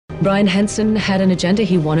Brian Henson had an agenda.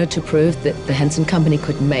 He wanted to prove that the Henson Company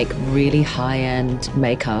could make really high-end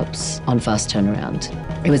makeups on fast turnaround.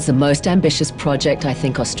 It was the most ambitious project I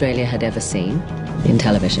think Australia had ever seen in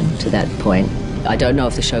television to that point. I don't know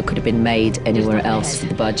if the show could have been made anywhere else for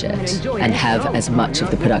the budget and have as much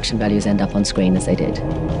of the production values end up on screen as they did.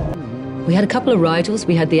 We had a couple of Rigels.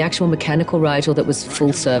 We had the actual mechanical Rigel that was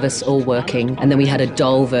full service, all working, and then we had a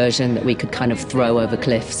doll version that we could kind of throw over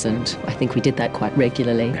cliffs, and I think we did that quite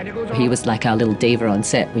regularly. He was like our little diva on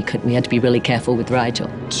set. We had to be really careful with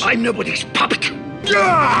Rigel. I'm nobody's puppet!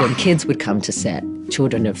 When kids would come to set,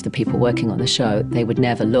 children of the people working on the show, they would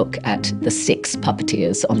never look at the 6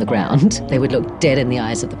 puppeteers on the ground. They would look dead in the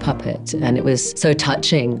eyes of the puppet. And it was so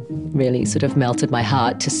touching, really sort of melted my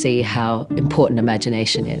heart to see how important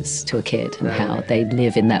imagination is to a kid and how they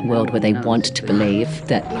live in that world where they want to believe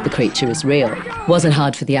that the creature is real. It wasn't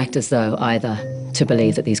hard for the actors, though, either, to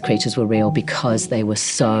believe that these creatures were real because they were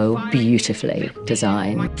so beautifully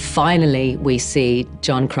designed. Finally, we see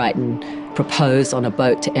John Crichton propose on a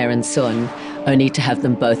boat to Aeryn Sun, only to have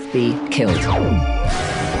them both be killed.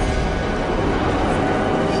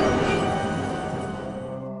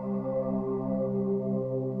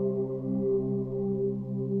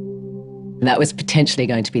 And that was potentially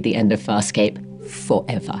going to be the end of FarScape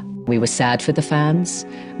forever. We were sad for the fans.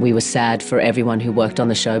 We were sad for everyone who worked on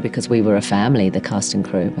the show because we were a family, the cast and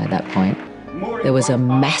crew, by that point. There was a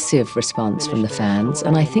massive response from the fans,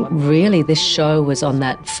 and I think really this show was on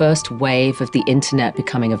that first wave of the internet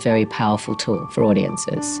becoming a very powerful tool for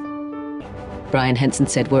audiences. Brian Henson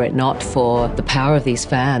said, were it not for the power of these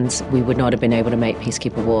fans, we would not have been able to make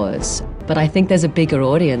Peacekeeper Wars. But I think there's a bigger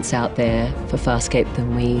audience out there for FarScape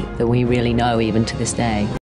than we really know even to this day.